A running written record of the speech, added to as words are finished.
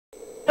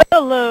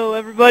Hello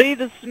everybody,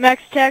 this is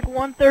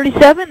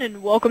MaxTac137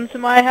 and welcome to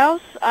my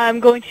house. I'm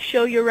going to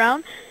show you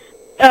around.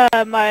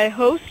 My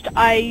host,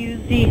 I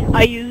use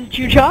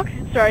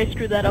Juchalk. Sorry, I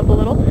screwed that up a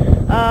little.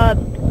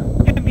 I'm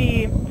going to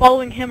be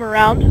following him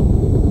around.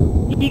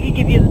 He can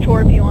give you the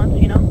tour if he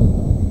wants, you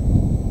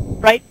know.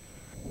 Right?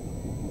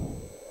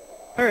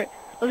 Alright,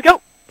 let's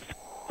go.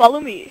 Follow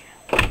me.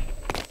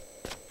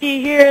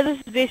 See here, this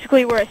is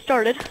basically where I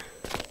started.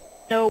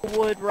 No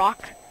wood,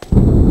 rock.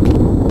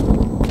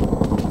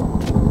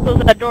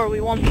 Close that door,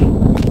 we won't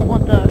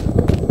want the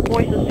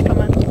voices to come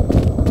in.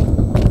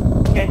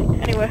 Okay,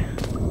 anyway,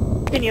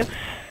 continue.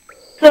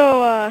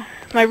 So,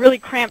 my really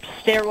cramped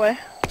stairway.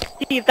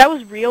 See, if that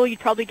was real, you'd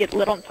probably get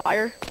lit on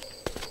fire.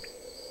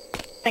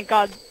 Thank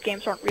God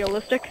games aren't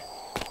realistic.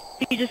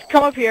 You just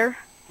come up here.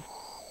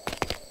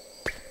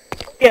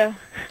 Yeah.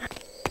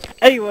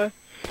 Anyway,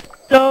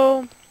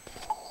 so,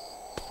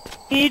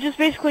 you just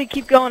basically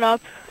keep going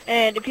up,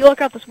 and if you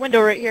look out this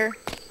window right here,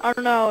 I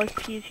don't know if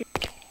he's here.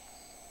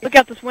 Look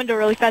out this window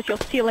really fast, you'll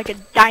see like a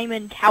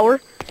diamond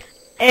tower,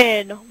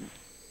 and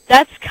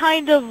that's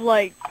kind of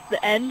like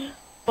the end,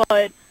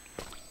 but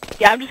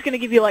yeah, I'm just gonna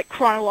give you like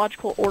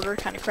chronological order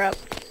kind of crap.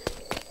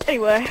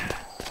 Anyway,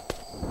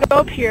 go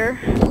up here,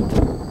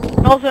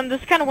 and all of a sudden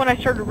this is kind of when I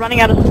started running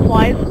out of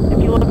supplies.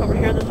 If you look over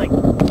here, there's like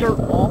dirt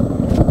wall.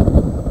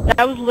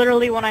 That was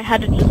literally when I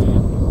had to just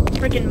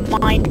freaking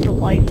mine for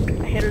life.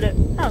 I hated it.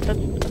 Oh, that's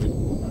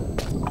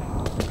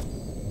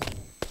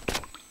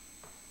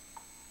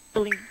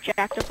really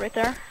jacked up right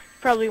there.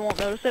 Probably won't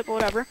notice it, but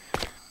whatever.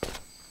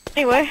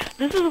 Anyway,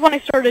 this is when I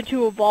started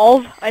to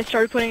evolve. I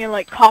started putting in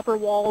like copper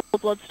wall,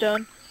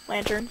 bloodstone,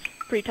 lanterns.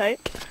 Pretty tight.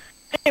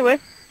 Anyway,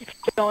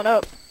 keep going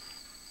up.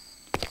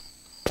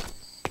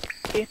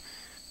 See.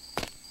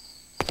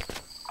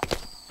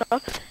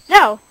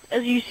 Now,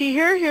 as you see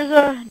here, here's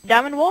a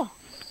diamond wall.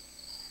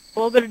 A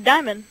little bit of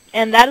diamond.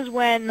 And that is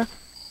when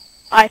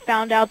I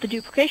found out the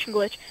duplication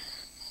glitch.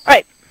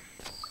 Alright.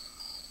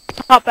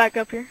 Hop back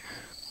up here.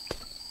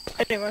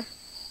 Anyway.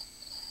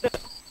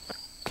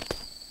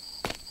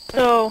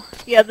 So,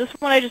 yeah, this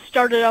one I just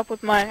started up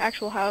with my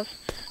actual house.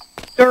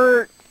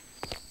 Dirt,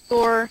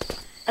 door,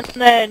 and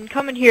then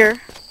come in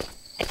here,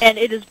 and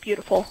it is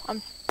beautiful.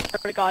 I'm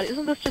sorry to God,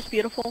 isn't this just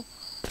beautiful?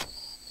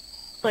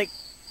 Like,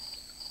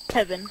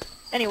 heaven.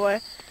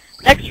 Anyway,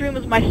 next room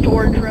is my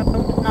storage room.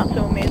 Not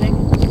so amazing.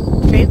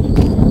 Great.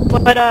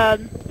 But,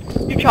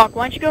 Juchalk,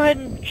 why don't you go ahead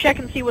and check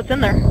and see what's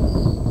in there?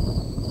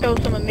 Show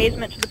some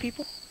amazement to the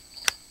people.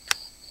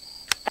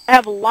 I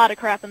have a lot of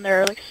crap in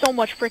there, like so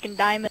much freaking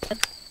diamond.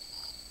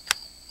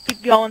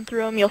 Keep going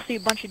through them, you'll see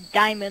a bunch of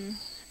diamond.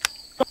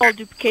 It's all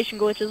duplication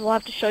glitches. We'll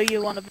have to show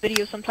you on a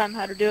video sometime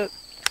how to do it.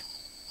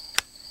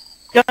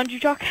 Done,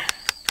 Juchalk?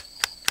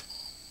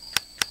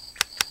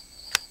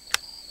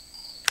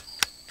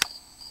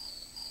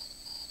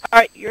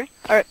 Alright, you ready?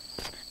 Alright.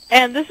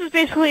 And this is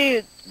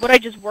basically what I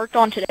just worked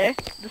on today,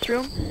 this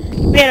room.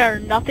 Made out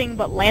of nothing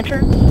but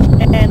lanterns,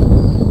 and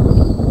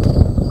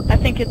I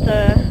think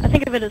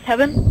of it as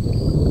heaven.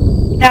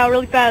 Now,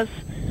 really fast,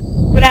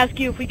 I'm gonna ask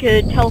you if we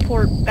could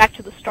teleport back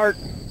to the start.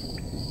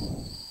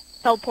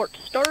 Teleport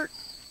to start.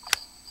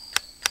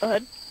 Go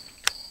ahead.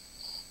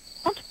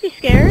 Don't be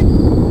scared.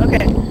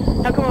 Okay,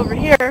 now come over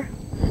here.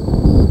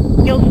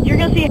 You're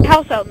gonna see a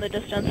house out in the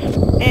distance.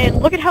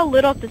 And look at how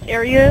lit up this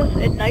area is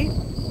at night.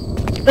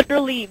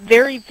 Literally,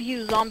 very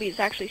few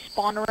zombies actually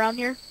spawn around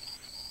here.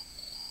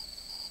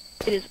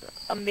 It is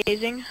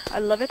amazing. I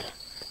love it.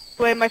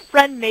 Anyway, my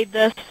friend made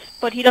this,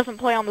 but he doesn't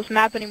play on this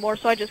map anymore,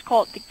 so I just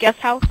call it the guest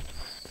house.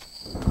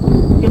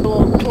 Get a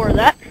little tour of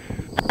that.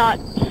 Not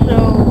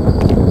so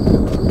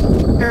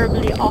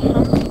terribly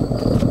awesome.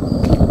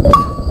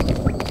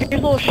 Here's a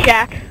little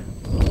shack.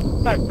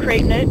 Got a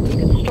crate in it.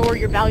 You can store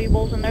your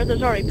valuables in there.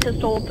 There's already a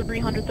pistol,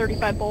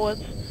 335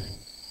 bullets.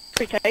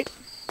 Pretty tight.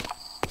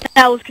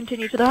 Now let's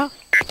continue to the house.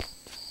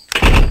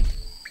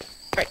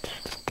 Right.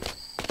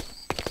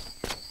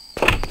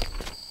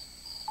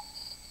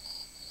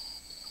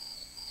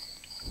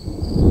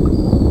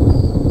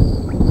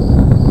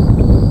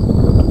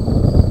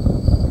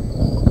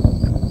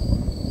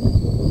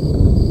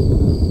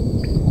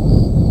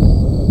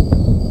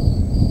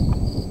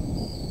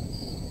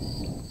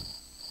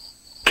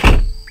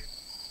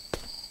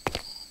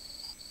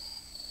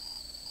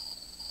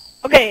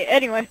 Okay,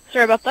 anyway,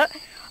 sorry about that.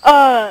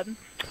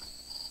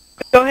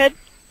 Go ahead.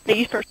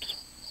 Ladies first.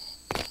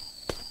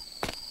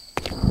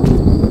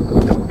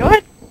 Go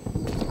ahead.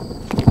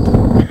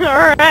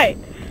 Alright.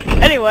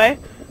 Anyway,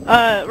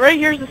 right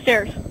here's the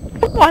stairs.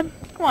 Come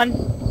on,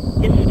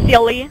 you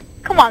silly.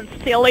 Come on,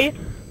 silly.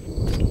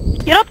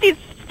 Get up these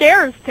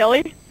stairs,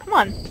 silly. Come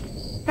on.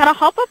 Gotta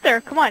hop up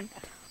there, come on.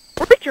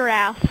 Work your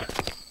ass.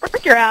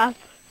 Work your ass.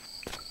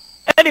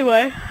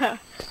 Anyway, ha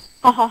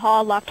ha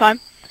ha, laugh time.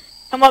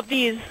 Come up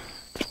these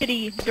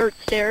shitty dirt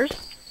stairs.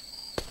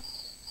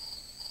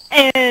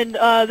 And,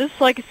 this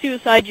is like a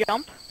suicide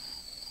jump.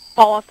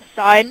 Fall off the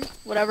side,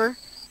 whatever.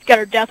 It's got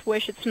her death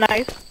wish, it's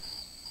nice.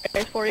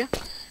 Nice for you.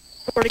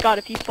 Swear to God,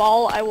 if you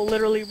fall, I will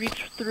literally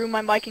reach through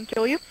my mic and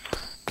kill you.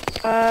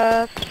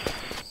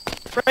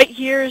 Right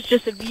here is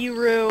just a view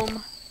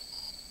room.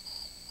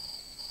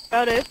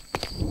 About it.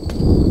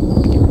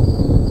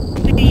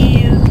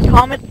 Please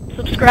comment,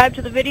 subscribe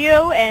to the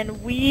video,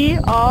 and we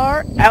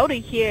are out of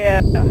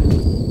here.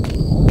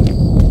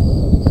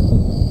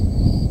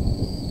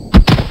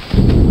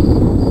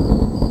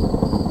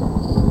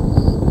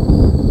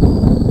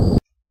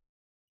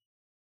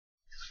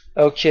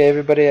 Okay,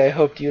 everybody, I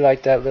hope you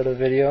liked that little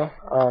video.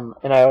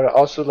 And I would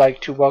also like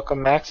to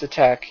welcome Max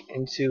Attack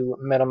into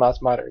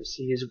MetalMouth Modders.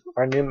 He is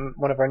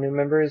one of our new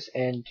members,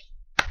 and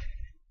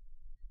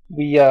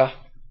we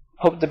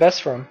hope the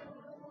best for him.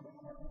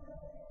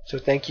 So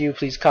thank you.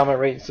 Please comment,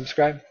 rate, and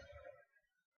subscribe.